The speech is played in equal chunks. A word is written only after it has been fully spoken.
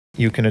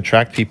You can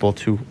attract people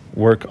to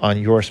work on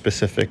your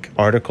specific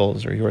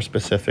articles or your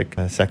specific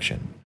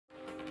section.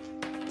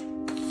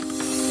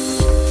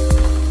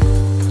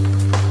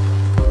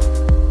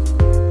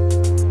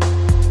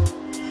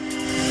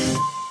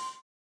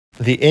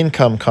 The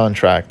income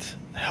contract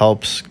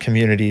helps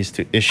communities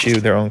to issue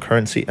their own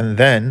currency and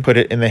then put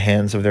it in the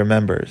hands of their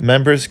members.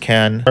 Members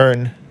can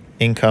earn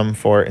income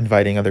for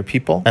inviting other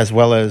people, as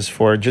well as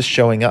for just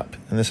showing up.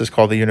 And this is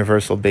called the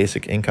Universal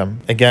Basic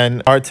Income.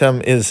 Again,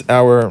 Artem is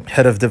our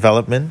head of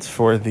development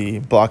for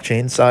the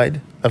blockchain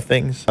side of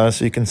things.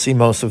 So you can see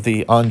most of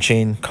the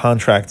on-chain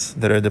contracts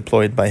that are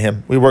deployed by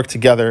him. We work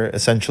together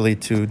essentially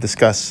to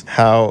discuss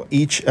how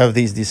each of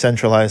these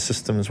decentralized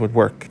systems would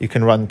work. You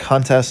can run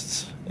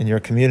contests in your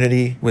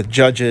community with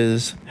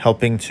judges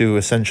helping to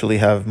essentially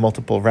have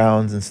multiple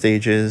rounds and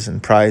stages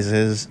and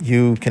prizes.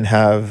 You can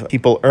have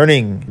people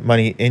earning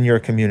money in your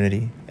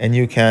community, and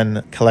you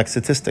can collect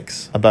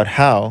statistics about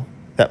how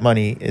that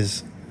money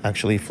is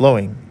actually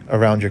flowing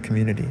around your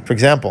community. For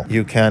example,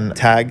 you can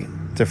tag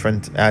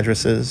different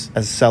addresses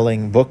as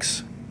selling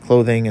books,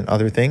 clothing, and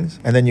other things,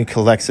 and then you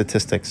collect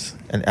statistics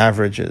and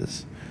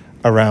averages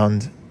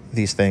around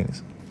these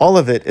things. All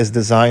of it is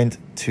designed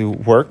to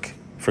work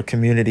for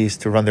communities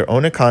to run their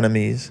own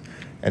economies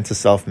and to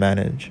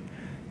self-manage.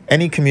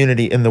 Any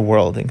community in the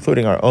world,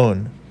 including our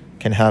own,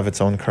 can have its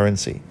own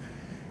currency.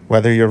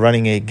 Whether you're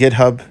running a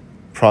GitHub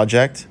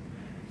project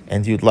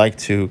and you'd like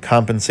to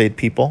compensate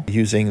people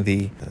using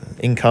the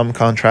income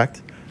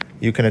contract,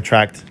 you can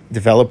attract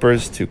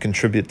developers to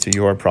contribute to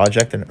your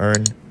project and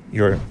earn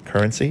your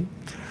currency.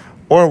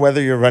 Or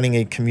whether you're running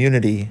a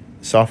community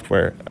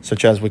software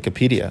such as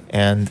Wikipedia,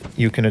 and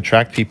you can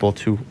attract people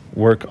to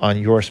work on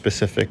your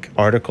specific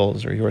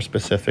articles or your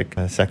specific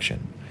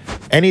section.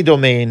 Any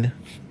domain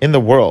in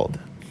the world,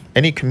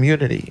 any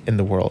community in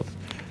the world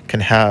can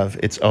have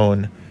its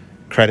own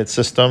credit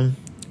system,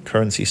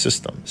 currency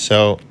system.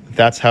 So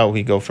that's how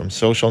we go from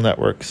social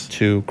networks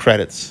to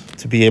credits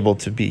to be able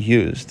to be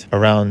used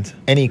around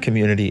any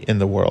community in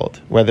the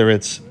world, whether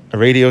it's a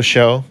radio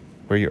show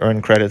where you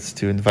earn credits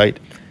to invite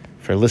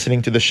for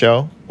listening to the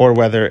show, or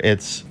whether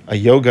it's a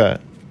yoga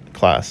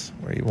class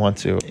where you want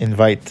to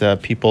invite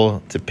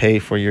people to pay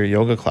for your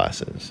yoga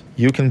classes.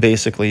 You can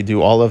basically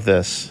do all of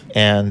this,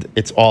 and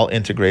it's all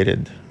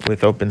integrated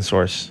with open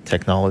source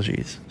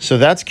technologies. So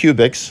that's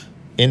qbix,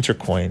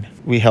 Intercoin.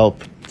 We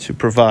help to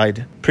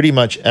provide pretty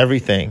much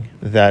everything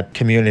that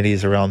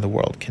communities around the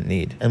world can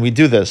need. And we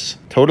do this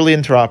totally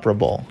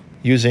interoperable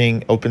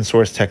using open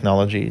source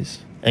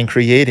technologies and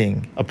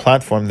creating a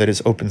platform that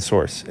is open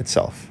source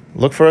itself.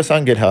 Look for us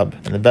on GitHub,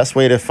 and the best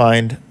way to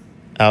find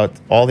out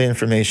all the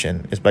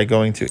information is by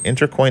going to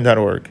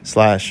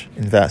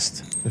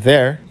intercoin.org/invest.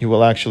 There, you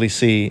will actually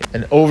see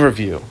an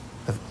overview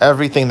of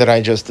everything that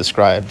I just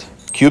described,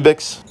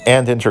 qbix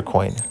and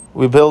Intercoin.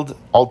 We build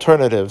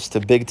alternatives to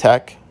big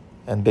tech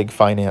and big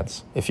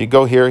finance. If you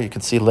go here, you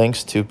can see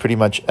links to pretty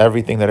much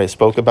everything that I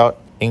spoke about,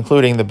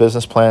 including the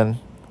business plan,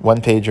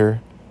 one-pager,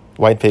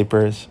 white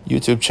papers,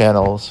 YouTube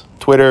channels,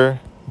 Twitter,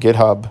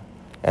 GitHub,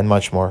 and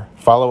much more.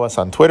 Follow us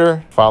on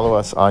Twitter, follow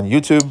us on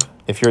YouTube.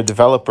 If you're a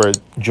developer,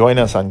 join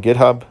us on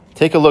GitHub.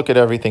 Take a look at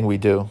everything we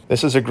do.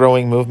 This is a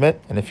growing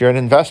movement, and if you're an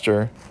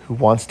investor who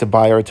wants to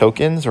buy our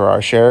tokens or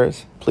our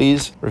shares,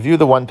 please review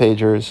the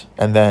one-pagers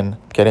and then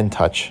get in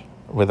touch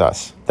with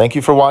us. Thank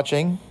you for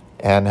watching,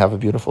 and have a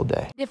beautiful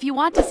day. If you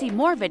want to see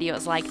more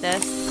videos like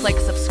this, click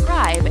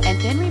subscribe, and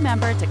then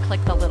remember to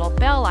click the little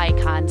bell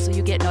icon so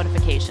you get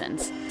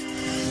notifications.